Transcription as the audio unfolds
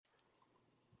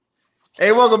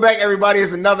Hey, welcome back, everybody.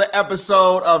 It's another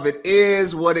episode of It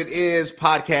Is What It Is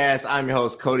podcast. I'm your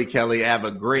host, Cody Kelly. I have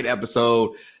a great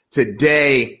episode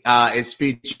today. It's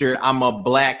featured I'm a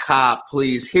Black Cop.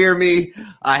 Please hear me.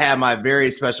 I have my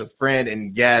very special friend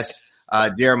and guest,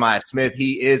 Jeremiah Smith.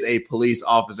 He is a police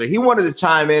officer. He wanted to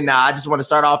chime in. Now, I just want to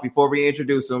start off before we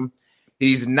introduce him.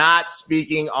 He's not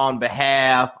speaking on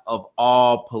behalf of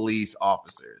all police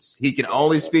officers. He can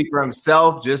only speak for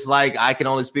himself, just like I can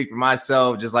only speak for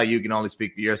myself, just like you can only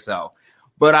speak for yourself.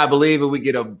 But I believe if we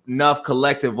get enough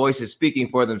collective voices speaking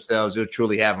for themselves, you'll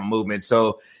truly have a movement.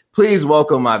 So please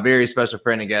welcome my very special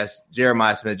friend and guest,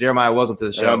 Jeremiah Smith. Jeremiah, welcome to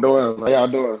the show. How y'all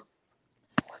doing?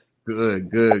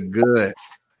 Good.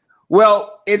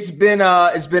 Well, it's been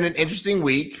an interesting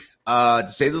week, to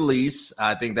say the least.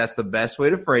 I think that's the best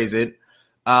way to phrase it.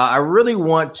 I really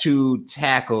want to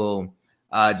tackle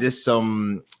just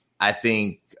some, I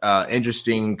think,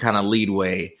 interesting kind of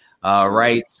leadway,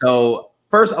 right? So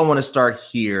first, I want to start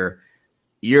here.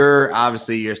 You're a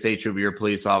state trooper, you're a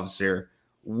police officer.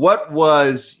 What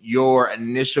was your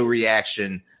initial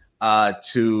reaction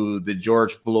to the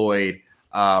George Floyd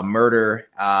murder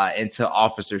into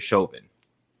Officer Chauvin?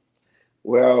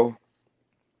 Well,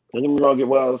 don't get me wrong, it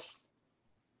was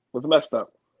messed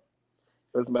up.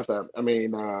 It was messed up. I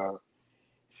mean,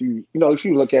 if you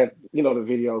look at the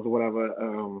videos or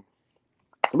whatever,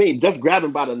 I mean, just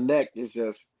grabbing by the neck is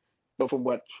just from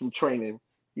training.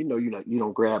 You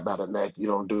don't grab by the neck. You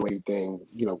don't do anything.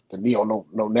 The knee on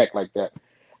no neck like that.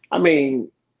 I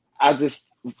mean,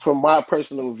 from my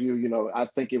personal view, I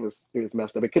think it was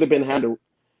messed up. It could have been handled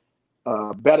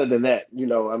better than that.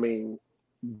 I mean,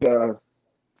 the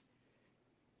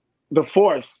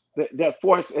force that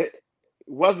force. It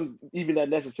wasn't even that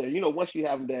necessary. Once you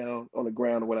have him down on the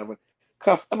ground or whatever,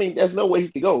 there's no way he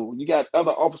could go. You got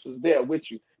other officers there with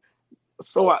you.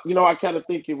 So, I kind of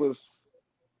think it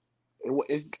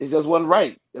just wasn't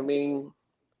right. I mean,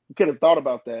 you could have thought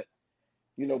about that,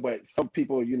 but some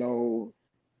people, in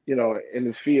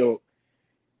this field,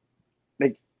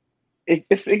 it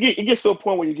gets to a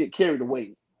point where you get carried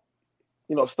away.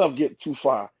 Stuff get too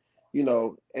far,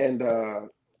 and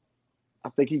I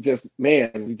think he just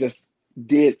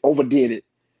overdid it,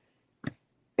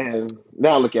 and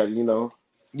now look at it.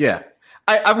 Yeah,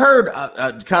 I've heard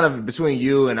kind of between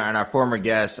you and our former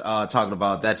guests talking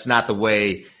about that's not the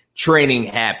way training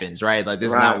happens, right? Like this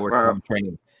is not where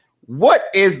training. What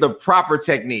is the proper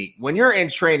technique when you're in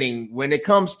training when it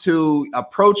comes to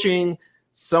approaching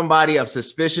somebody of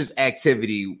suspicious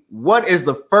activity? What is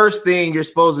the first thing you're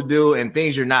supposed to do and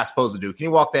things you're not supposed to do? Can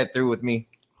you walk that through with me?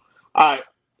 All right.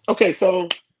 Okay, so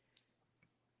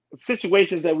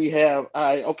situations that we have,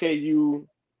 you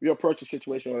approach a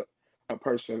situation with a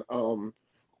person. Of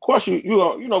course, I'm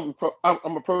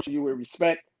approaching you with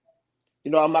respect.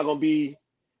 I'm not gonna be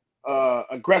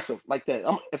aggressive like that.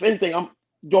 If anything,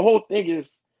 your whole thing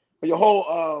is, your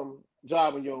whole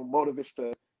job and your motive is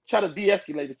to try to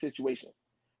de-escalate the situation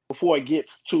before it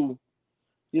gets too,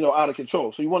 out of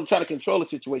control. So you want to try to control the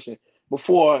situation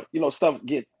before stuff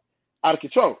get out of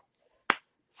control.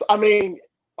 So I mean,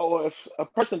 or if a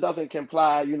person doesn't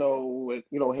comply, with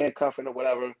handcuffing or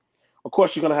whatever, of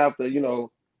course you're gonna have to, use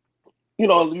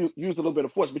a little bit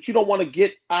of force. But you don't want to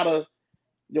get out of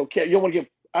your character. You don't want to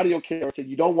get out of your character.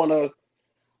 You don't want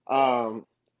to.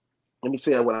 Let me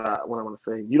say what I want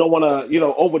to say. You don't want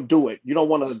to, overdo it. You don't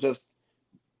want to just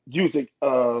use it.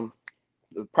 The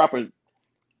proper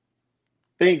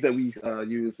things that we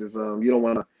use is you don't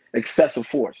want to excessive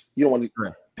force. You don't want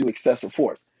to do excessive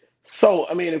force. So,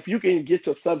 I mean, if you can get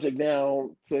your subject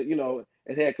down to,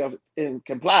 and handcuff and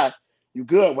comply, you're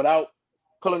good without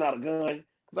pulling out a gun.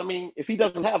 Because, I mean, if he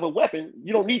doesn't have a weapon,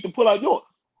 you don't need to pull out yours.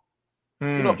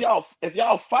 If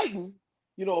y'all fighting,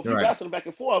 if you're wrestling back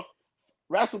and forth,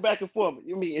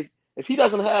 I mean, if he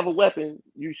doesn't have a weapon,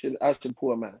 I should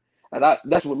pull mine. And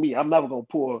that's with me. I'm never going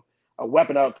to pull a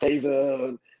weapon out,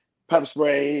 taser, pepper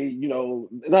spray,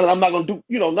 I'm not going to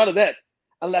do, none of that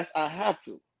unless I have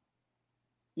to.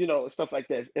 Stuff like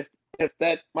that. If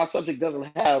that my subject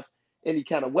doesn't have any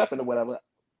kind of weapon or whatever,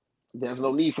 there's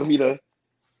no need for me to,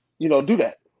 do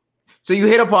that. So you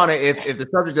hit upon it if the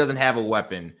subject doesn't have a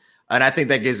weapon, and I think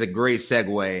that gives a great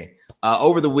segue.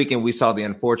 Over the weekend, we saw the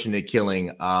unfortunate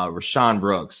killing Rashawn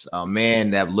Brooks, a man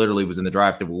that literally was in the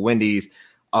drive-thru with Wendy's.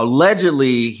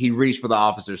 Allegedly, he reached for the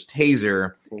officer's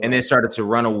taser and then started to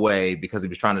run away because he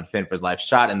was trying to defend for his life,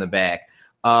 shot in the back.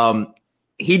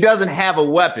 He doesn't have a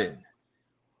weapon.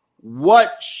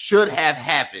 What should have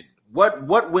happened? What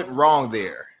went wrong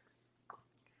there?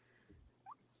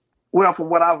 Well, from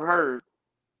what I've heard,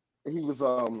 he was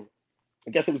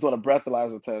I guess he was doing a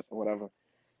breathalyzer test or whatever.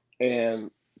 And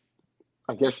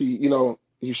I guess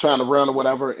he's trying to run or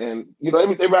whatever, and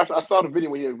I saw the video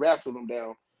where he wrestled him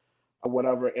down or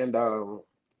whatever, and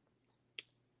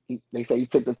they say he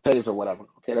took the taser or whatever.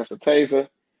 Okay, that's the taser.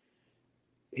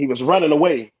 He was running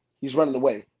away. He's running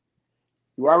away.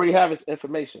 You already have his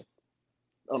information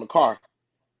on the car,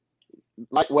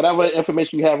 like whatever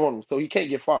information you have on him, so he can't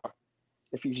get far.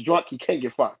 If he's drunk, he can't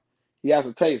get far. He has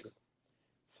a taser.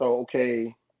 So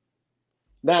okay,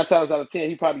 9 times out of 10,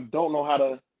 he probably don't know how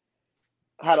to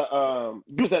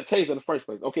use that taser in the first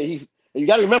place. Okay, and you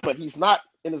got to remember he's not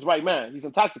in his right mind. He's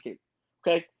intoxicated.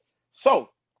 Okay, so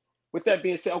with that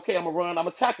being said, okay, I'm gonna run. I'm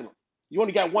attacking him. You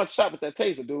only got one shot with that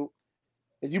taser, dude,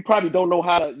 and you probably don't know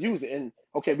how to use it. And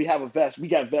okay, we have a vest. We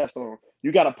got vest on.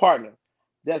 You got a partner.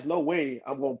 There's no way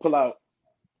I'm gonna pull out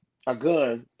a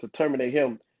gun to terminate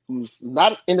him, who's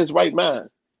not in his right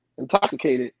mind,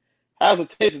 intoxicated, has a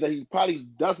taser that he probably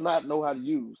does not know how to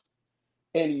use,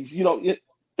 and he's drunk.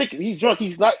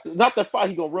 He's not that far.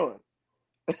 He gonna run.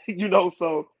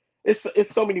 So it's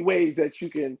so many ways that you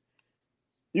can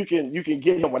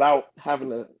get him without having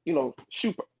to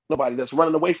shoot nobody that's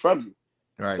running away from you.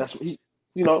 Right. That's what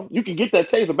you can get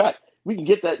that taser back. We can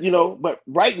get that, but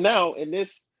right now in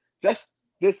this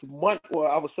month, or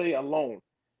I would say alone,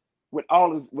 with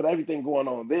everything going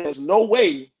on, there's no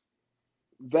way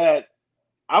that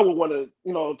I would want to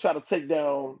try to take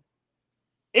down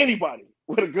anybody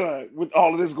with a gun with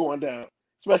all of this going down,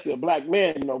 especially a black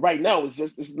man. Right now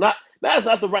it's not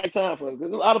the right time for us. A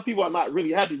lot of people are not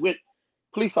really happy with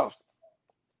police officers.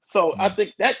 So I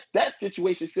think that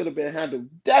situation should have been handled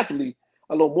definitely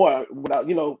a little more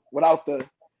without the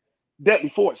deadly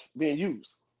force being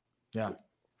used. Yeah.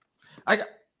 I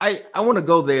want to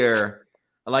go there.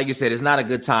 Like you said, it's not a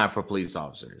good time for police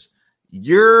officers.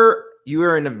 You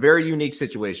are in a very unique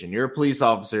situation. You're a police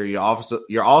officer.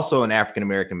 You're also an African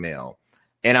American male,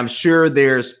 and I'm sure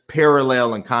there's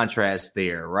parallel and contrast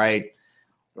there, right?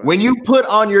 When you put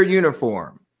on your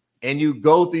uniform and you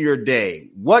go through your day,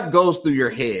 what goes through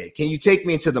your head? Can you take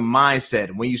me into the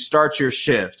mindset when you start your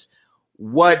shift?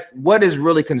 What is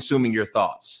really consuming your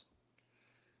thoughts?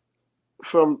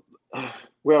 From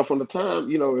the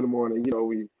time in the morning,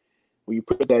 when you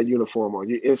put that uniform on,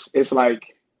 it's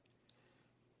like,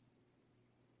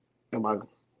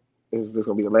 is this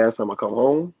gonna be the last time I come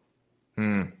home?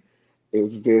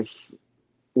 Is this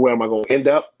where am I gonna end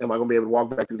up? Am I gonna be able to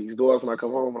walk back through these doors when I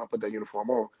come home when I put that uniform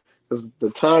on? Because the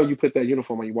time you put that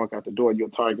uniform on, you walk out the door, you're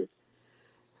a target.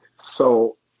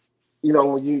 So,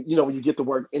 when you get to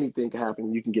work, anything can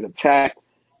happen. You can get attacked.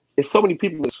 It's so many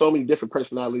people with so many different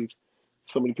personalities,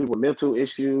 so many people with mental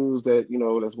issues that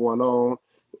that's going on.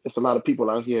 It's a lot of people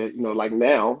out here, like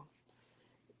now,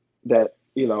 that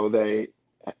they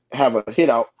have a hit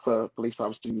out for police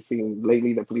officers. You've seen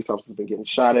lately that police officers have been getting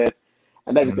shot at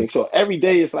and everything. So every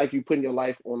day it's like you putting your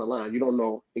life on the line. You don't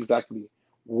know exactly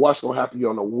what's gonna happen. You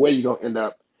don't know where you're gonna end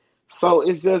up. So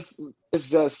it's just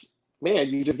man,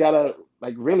 you just gotta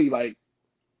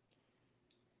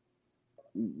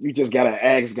you just gotta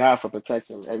ask God for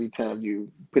protection every time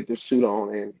you put this suit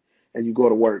on and you go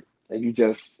to work, and you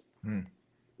just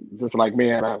like,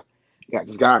 man, I got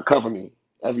this God cover me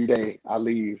every day I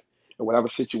leave in whatever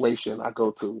situation I go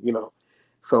to,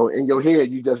 So in your head,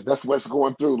 that's what's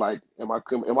going through. Like, am I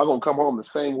gonna come home the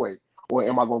same way, or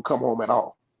am I gonna come home at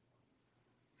all?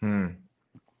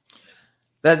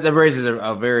 That raises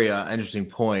a very interesting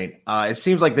point. It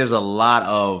seems like there's a lot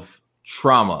of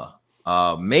trauma.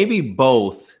 Maybe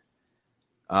both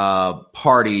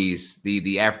parties,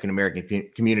 the African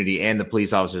American community and the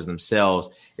police officers themselves.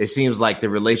 It seems like the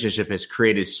relationship has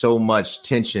created so much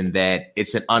tension that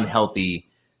it's an unhealthy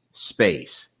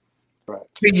space. Right.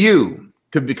 To you,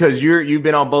 because you've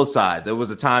been on both sides. There was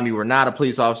a time you were not a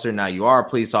police officer. Now you are a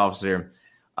police officer.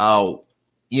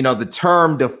 The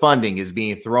term defunding is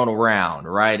being thrown around,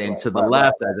 right? And to the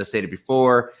left, as I stated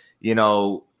before,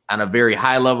 on a very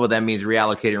high level, that means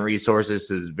reallocating resources.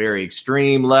 To the very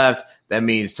extreme left, that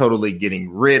means totally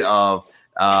getting rid of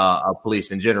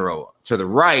police in general. To the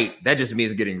right, that just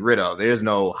means getting rid of. There's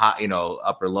no high,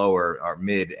 upper, lower, or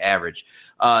mid, average.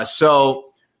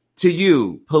 So to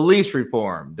you, police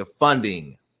reform,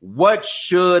 defunding, what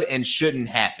should and shouldn't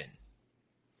happen?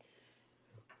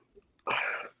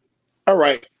 All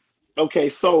right. Okay.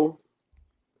 So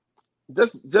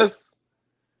just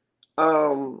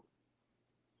defunding.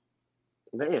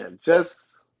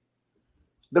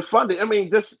 I mean,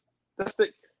 let's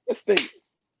think.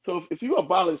 So if you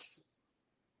abolish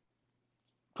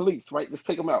police, right? Let's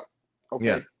take them out. Okay.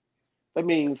 Yeah. That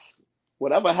means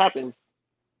whatever happens.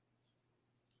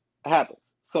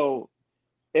 So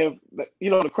if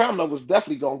the crime number was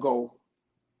definitely gonna go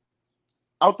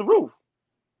out the roof.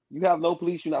 You have no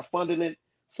police. You're not funding it.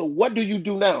 So what do you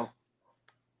do now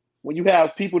when you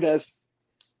have people that's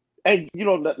and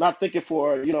not thinking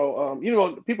for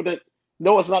people that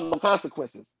know it's not no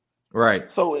consequences. Right.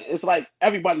 So it's like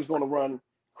everybody's going to run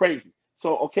crazy.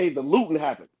 So okay, the looting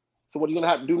happened. So what are you going to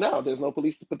have to do now? There's no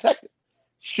police to protect it.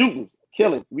 Shooting,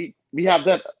 killing. We have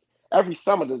that every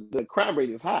summer. The crime rate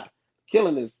is high.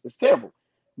 Killing is terrible.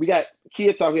 We got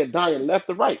kids out here dying left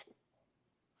and right.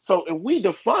 So if we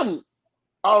defund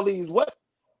all these,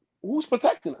 who's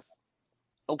protecting us?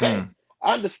 Okay.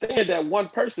 I understand that one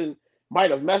person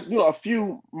might have messed, a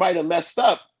few might have messed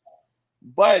up,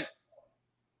 but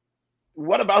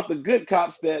what about the good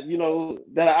cops that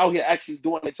are out here actually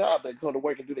doing their job, that go to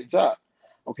work and do their job?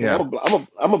 Okay, Yeah.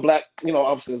 I'm a black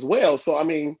officer as well, so I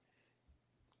mean,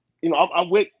 I'm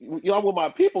with I'm with my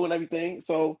people and everything.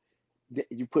 So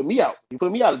you put me out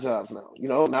of jobs now.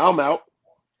 Now I'm out.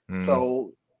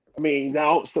 So I mean,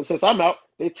 now since I'm out,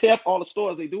 they tear up all the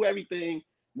stores, they do everything.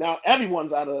 Now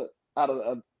everyone's out of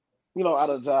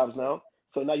jobs now.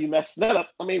 So now you mess that up.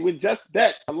 I mean, with just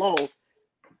that alone,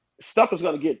 stuff is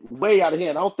going to get way out of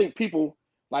hand. I don't think people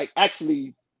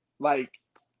actually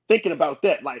thinking about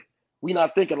that. Like, we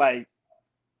not thinking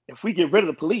if we get rid of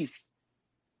the police,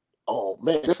 oh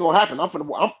man, this is gonna happen.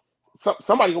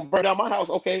 Somebody gonna burn down my house.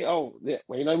 Okay, oh yeah,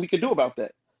 well, ain't nothing we can do about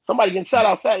that. Somebody getting shot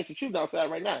outside. It's a shooting outside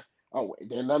right now. Oh,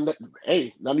 then nothing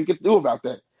you can do about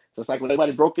that. Just like when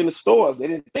everybody broke into stores, they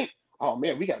didn't think, oh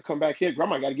man, we got to come back here.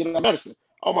 Grandma got to get her medicine.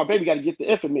 Oh, my baby got to get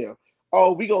the infant meal.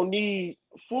 Oh, we gonna need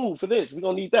food for this. We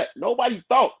gonna need that. Nobody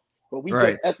thought, but we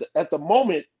just at the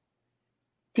moment,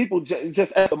 people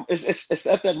just at the it's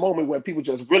at that moment when people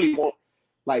just really want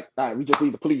all right, we just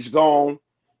need the police gone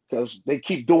because they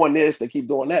keep doing this, they keep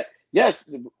doing that. Yes,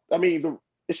 I mean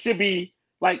it should be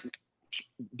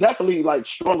definitely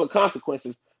stronger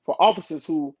consequences for officers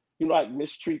who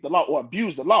mistreat the law or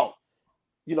abuse the law.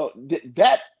 They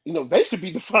should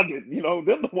be defunded.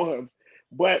 They're the ones.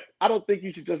 But I don't think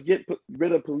you should just get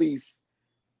rid of police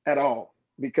at all,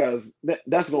 because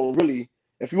that's going to really,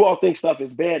 if you all think stuff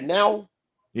is bad now,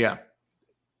 yeah,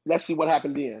 let's see what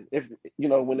happened then. If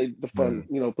when they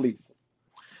defund police.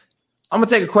 I'm gonna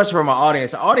take a question from my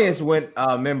audience. The audience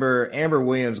member Amber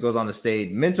Williams goes on the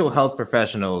stage. Mental health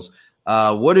professionals.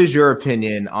 What is your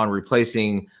opinion on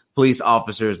replacing police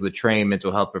officers with trained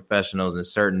mental health professionals in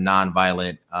certain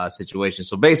nonviolent situations?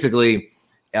 So basically,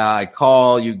 a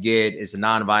call you get is a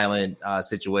nonviolent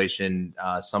situation,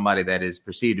 somebody that is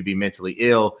perceived to be mentally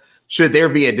ill. Should there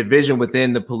be a division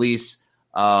within the police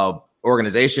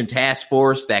organization, task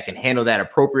force, that can handle that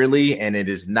appropriately, and it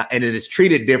is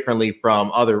treated differently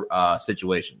from other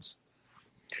situations?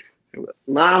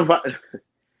 Nonviolent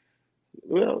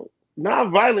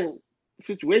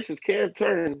situations can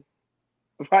turn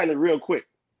violent real quick.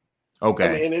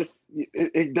 Okay. I mean,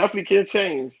 it definitely can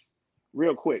change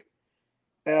real quick.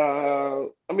 I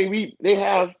mean, they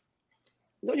have,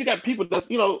 you got people that's,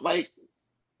 you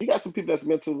got some people that's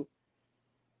mental,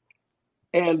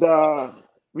 and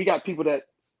we got people that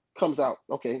comes out,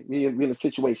 okay, we're in a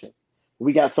situation.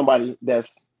 We got somebody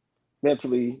that's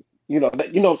mentally,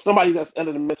 somebody that's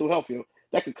under the mental health field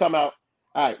that could come out,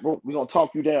 all right, we're going to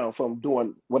talk you down from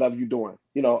doing whatever you're doing.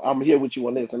 I'm here with you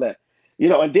on this and that.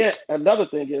 And then another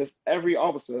thing is, every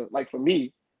officer, for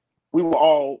me, we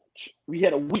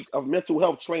had a week of mental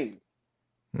health training.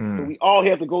 So we all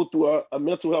had to go through a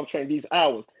mental health training, these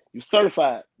hours. You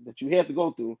certified that you had to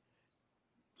go through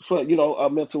for, a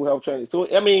mental health training. So,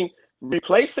 I mean,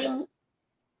 replacing,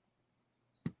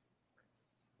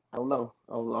 I don't know.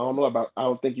 I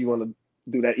don't think you want to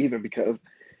do that either, because,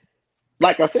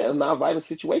 like I said, non-violent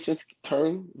situations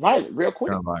turn violent real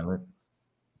quick. Turn violent.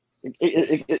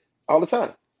 It all the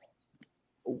time.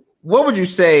 What would you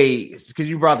say, because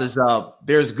you brought this up,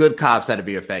 there's good cops that would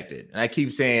be affected. And I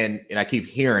keep saying, and I keep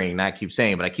hearing, not keep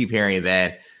saying, but I keep hearing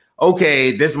that,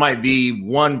 okay, this might be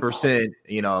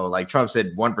 1%, like Trump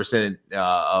said, 1%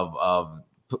 of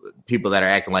people that are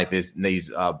acting like this,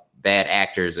 these bad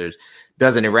actors,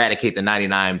 doesn't eradicate the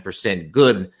 99%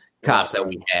 good cops that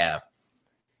we have.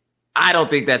 I don't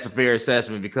think that's a fair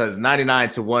assessment, because 99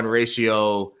 to 1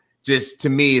 ratio just, to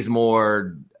me, is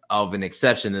more of an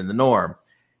exception than the norm.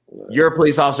 You're a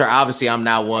police officer. Obviously, I'm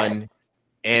not one.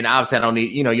 And obviously, I don't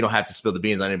need, you don't have to spill the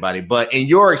beans on anybody. But in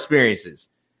your experiences,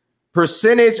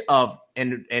 percentage of,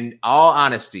 in all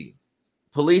honesty,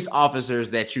 police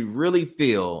officers that you really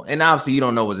feel, and obviously you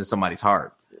don't know what's in somebody's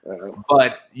heart,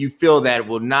 but you feel that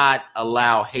will not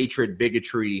allow hatred,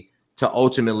 bigotry to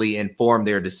ultimately inform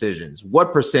their decisions.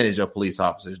 What percentage of police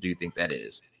officers do you think that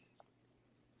is?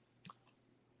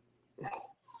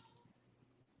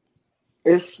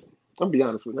 I'm gonna be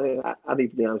honest with you. I need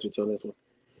to be honest with you on this one.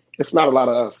 It's not a lot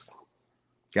of us.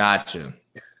 Gotcha.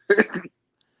 It's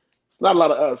not a lot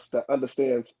of us that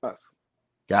understands us.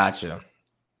 Gotcha.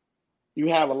 You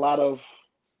have a lot of,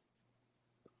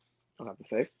 I have to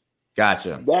say,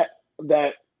 Gotcha. that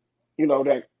that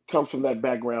comes from that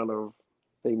background of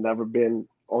they've never been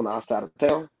on our side of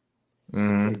town.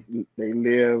 Mm-hmm. They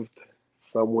lived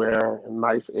somewhere in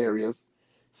nice areas.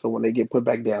 So when they get put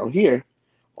back down here,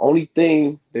 only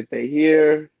thing that they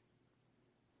hear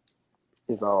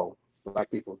is, oh, black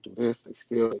people do this, they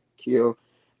steal, they kill,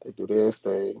 they do this,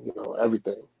 they,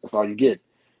 everything. That's all you get.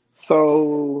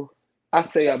 So I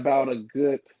say about a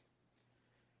good,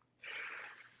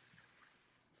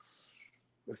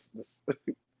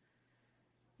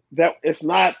 that it's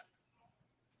not,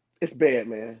 it's bad,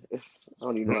 man. I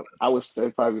don't even know. I would say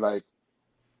probably like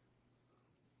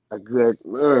a good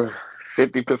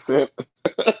 50%.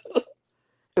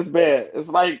 It's bad. It's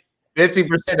like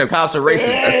 50% of cops are racist.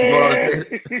 That's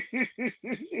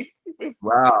what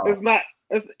wow. It's not.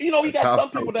 It's you got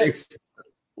some people that racist.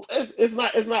 It's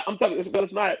not. I'm telling you, but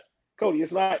it's not, Cody.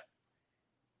 It's not.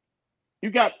 You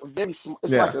got very. It's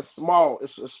like a small.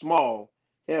 It's a small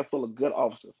handful of good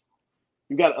officers.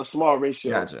 You got a small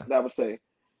ratio. Gotcha. That I would say,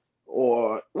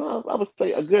 or I would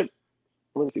say a good.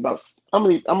 Let me see about. I'm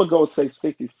gonna go say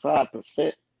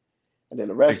 65%, and then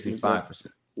the rest 65%. is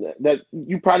that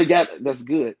you probably got. That's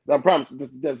good. I promise.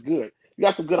 That's good. You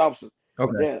got some good officers.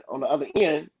 Okay. Then on the other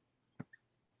end,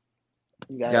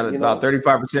 you got about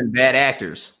 35% bad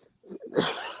actors.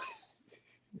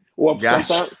 Well,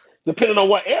 sometimes, depending on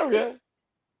what area,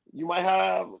 you might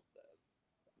have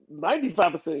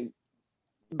 95%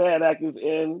 bad actors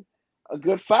and a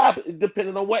good 5%,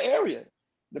 depending on what area.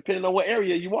 Depending on what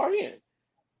area you are in,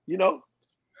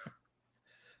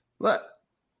 Look,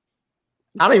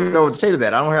 I don't even know what to say to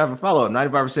that. I don't have a follow-up.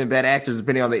 95% bad actors,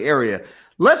 depending on the area.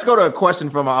 Let's go to a question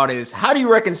from our audience. How do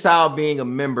you reconcile being a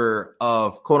member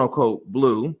of quote unquote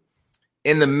blue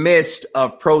in the midst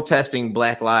of protesting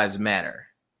Black Lives Matter?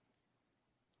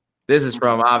 This is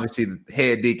from obviously the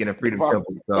head deacon of Freedom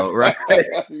Temple. So, right.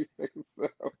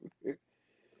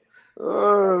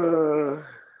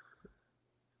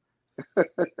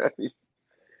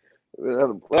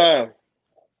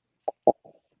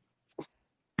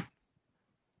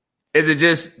 Is it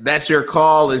just that's your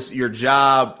call? Is your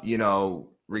job,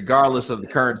 regardless of the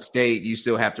current state, you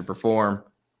still have to perform?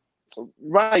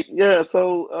 Right. Yeah.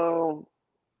 So,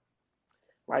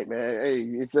 right, man. Hey,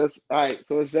 it's just all right.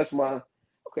 So it's just my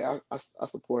okay. I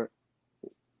support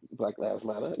Black Lives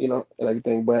Matter, and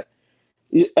everything. But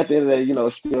at the end of the day,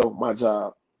 it's still my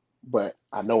job. But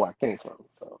I know where I came from.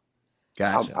 So,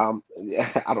 gotcha.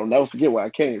 I don't never forget where I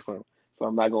came from. So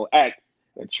I'm not gonna act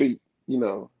and treat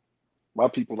my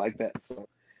people like that. So,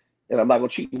 and I'm not gonna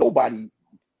treat nobody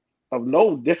of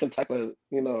no different type of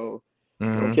I don't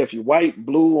care if you're white,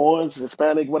 blue, orange,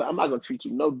 Hispanic, whatever. I'm not gonna treat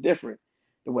you no different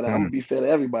than what I'm gonna be fair to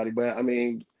everybody. But I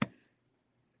mean,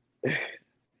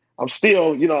 I'm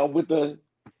still, I'm with the.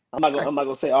 I'm not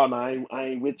gonna say, oh no, I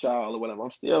ain't with y'all or whatever.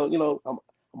 I'm still, I'm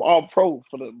all pro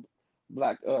for the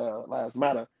Black Lives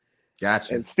Matter.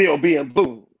 Gotcha. And still being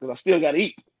blue because I still got to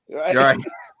eat. Right.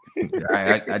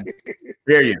 I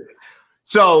hear you.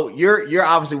 So you're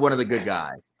obviously one of the good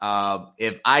guys.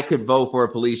 If I could vote for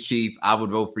a police chief, I would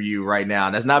vote for you right now.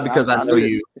 And that's not because I know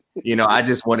you. I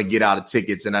just want to get out of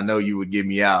tickets, and I know you would give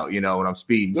me out. When I'm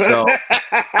speeding. So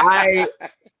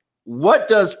what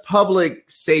does public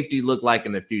safety look like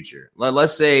in the future?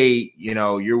 Let's say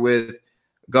you're with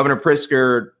Governor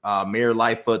Pritzker, Mayor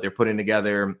Lightfoot. They're putting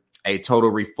together a total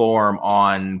reform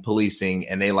on policing,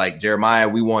 and they like, Jeremiah,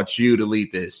 we want you to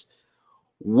lead this.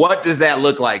 What does that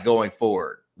look like going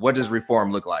forward? What does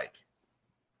reform look like?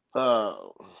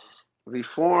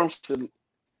 Reforms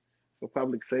for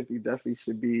public safety definitely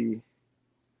should be,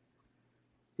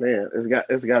 man, it's got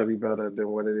to be better than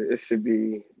what it is. It should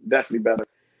be definitely better.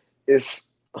 You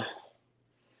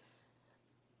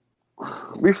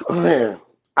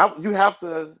have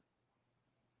to,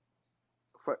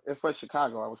 for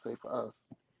Chicago, I would say for us,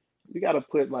 you got to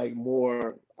put like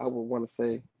more, I would want to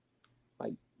say,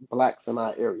 like blacks in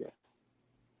our area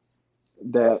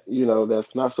that,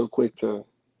 that's not so quick to,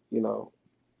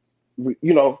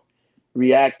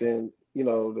 react and,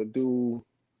 to do,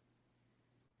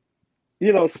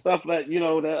 stuff that,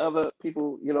 that other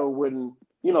people, wouldn't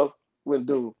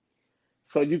do.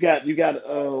 So stuff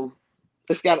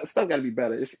got to be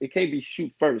better. It can't be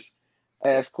shoot first,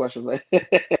 ask questions.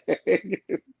 It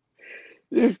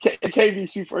can't be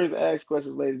shoot first, ask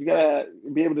questions later. You gotta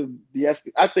be able to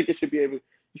de-escalate. I think you should be able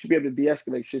to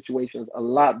de-escalate situations a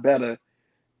lot better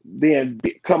than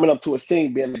coming up to a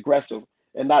scene being aggressive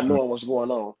and not knowing what's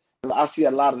going on. I see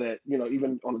a lot of that,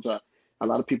 even on the job. A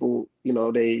lot of people,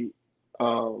 they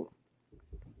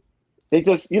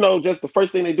just, just the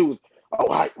first thing they do is, oh, all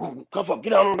right, come up,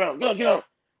 get on the ground, get on.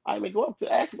 I may go up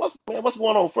to ask, what's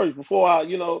going on first before I,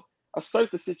 assert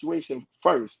the situation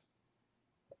first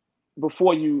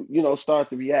before you, start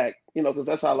to react, because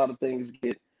that's how a lot of things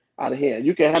get out of hand.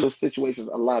 You can handle situations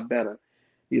a lot better.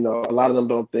 A lot of them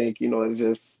don't think, it's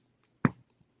just,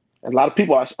 a lot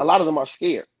of them are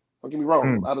scared. Don't get me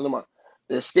wrong. A lot of them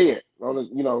they're scared,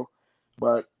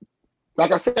 but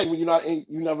like I said, when you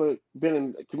never been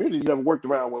in a community, you never worked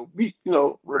around where we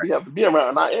have to be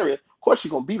around in our area. Of course, you're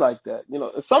going to be like that.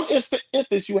 In some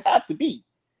instances you have to be,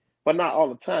 but not all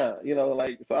the time,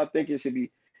 so I think it should be,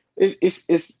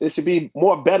 it should be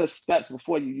more better steps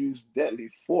before you use deadly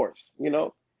force,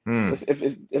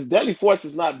 If deadly force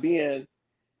is not being,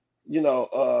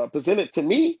 presented to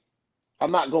me,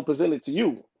 I'm not going to present it to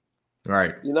you.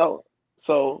 Right.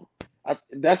 So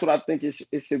that's what I think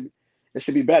it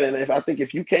should be better. And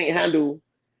if you can't handle,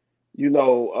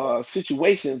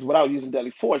 situations without using deadly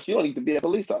force, you don't need to be a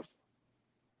police officer.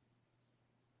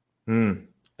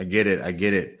 I get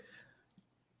it.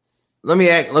 Let me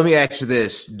ask you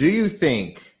this. Do you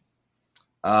think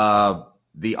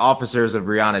the officers of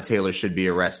Breonna Taylor should be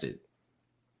arrested?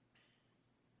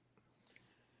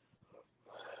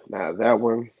 Now that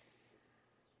one.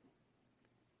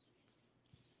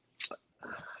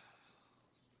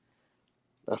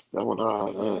 That's that one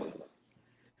hard.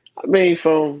 I mean,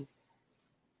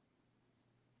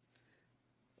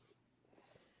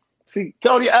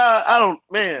 Cody, I don't,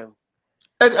 man.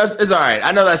 It's all right.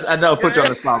 I know I'll put you on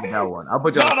the spot with that one. I'll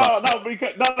put you on the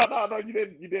spot. No, you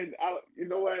didn't. You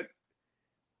know what?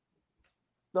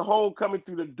 The whole coming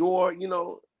through the door,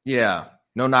 Yeah.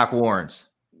 No knock warrants.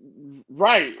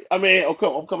 Right. I mean, okay,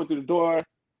 I'm coming through the door,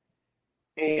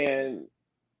 and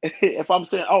if I'm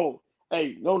saying, oh,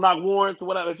 hey, no knock warrants or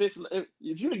whatever, if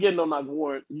you didn't get no knock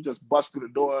warrant, you just bust through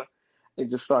the door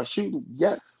and just start shooting.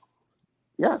 Yes,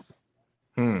 yes,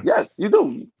 you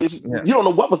do. You don't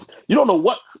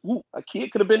know who a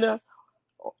kid could have been there,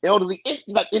 or elderly,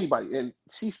 like anybody, and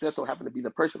she said so happened to be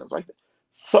the person that was right there.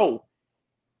 So,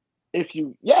 if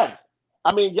you,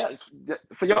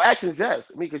 for your actions,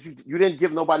 yes. I mean, because you didn't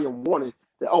give nobody a warning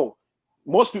that, oh,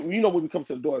 most people, when we come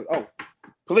to the door, oh,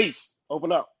 police,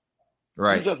 open up.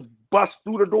 Right. You just bust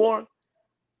through the door,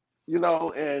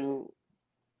 and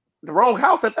the wrong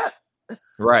house at that.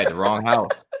 Right, the wrong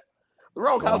house. The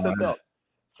wrong house at that.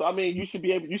 So I mean, you should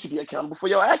be accountable for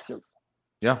your actions.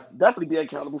 Yeah. Definitely be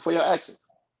accountable for your actions.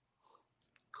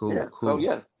 Cool. So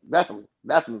yeah, definitely.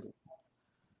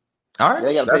 All right.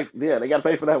 They gotta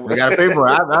pay for that one. They gotta pay for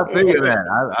it. I feel you, man.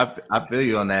 I feel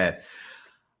you on that.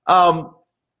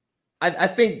 I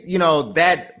think,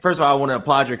 that, first of all, I want to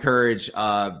applaud your courage.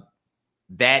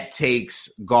 That takes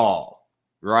gall,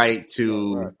 right?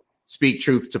 To speak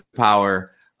truth to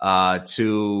power,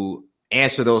 to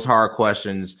answer those hard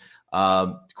questions,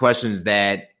 questions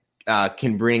that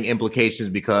can bring implications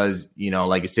because,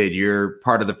 like you said, you're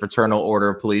part of the fraternal order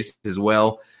of police as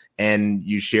well. And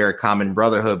you share a common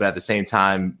brotherhood, but at the same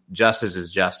time, justice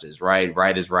is justice, right?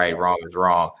 Right is right, wrong is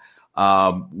wrong.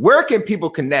 Where can people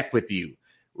connect with you?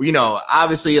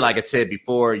 Obviously, like I said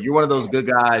before, you're one of those good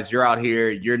guys. You're out here.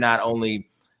 You're not only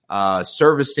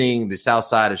servicing the South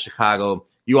Side of Chicago,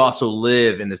 you also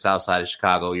live in the South Side of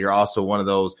Chicago. You're also one of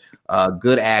those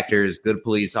good actors, good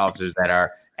police officers that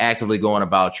are actively going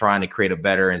about trying to create a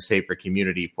better and safer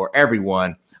community for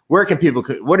everyone. What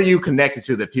are you connected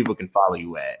to that people can follow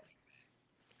you at?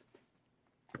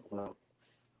 Well,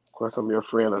 of course, I'm your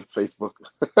friend on Facebook.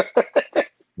 All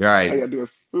right. All I gotta do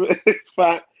is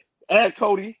find add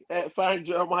Cody, find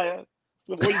Jeremiah.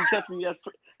 So where you can catch me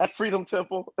at Freedom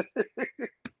Temple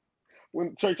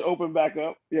when church opened back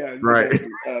up. Yeah, right.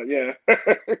 Yeah,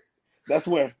 that's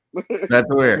where. That's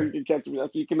where you can catch me.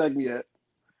 That's where you connect me at.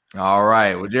 All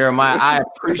right. Well, Jeremiah, I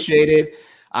appreciate it.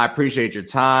 I appreciate your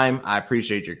time. I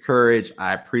appreciate your courage.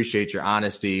 I appreciate your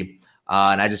honesty.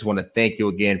 And I just want to thank you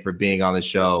again for being on the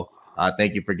show.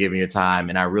 Thank you for giving your time.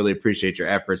 And I really appreciate your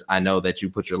efforts. I know that you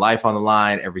put your life on the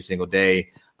line every single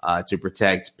day to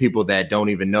protect people that don't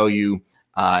even know you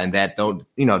and that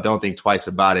don't think twice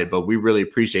about it. But we really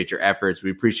appreciate your efforts.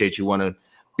 We appreciate you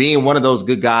being one of those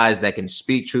good guys that can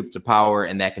speak truth to power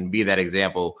and that can be that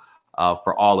example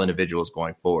for all individuals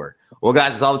going forward. Well,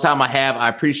 guys, that's all the time I have. I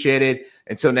appreciate it.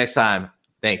 Until next time,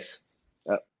 thanks.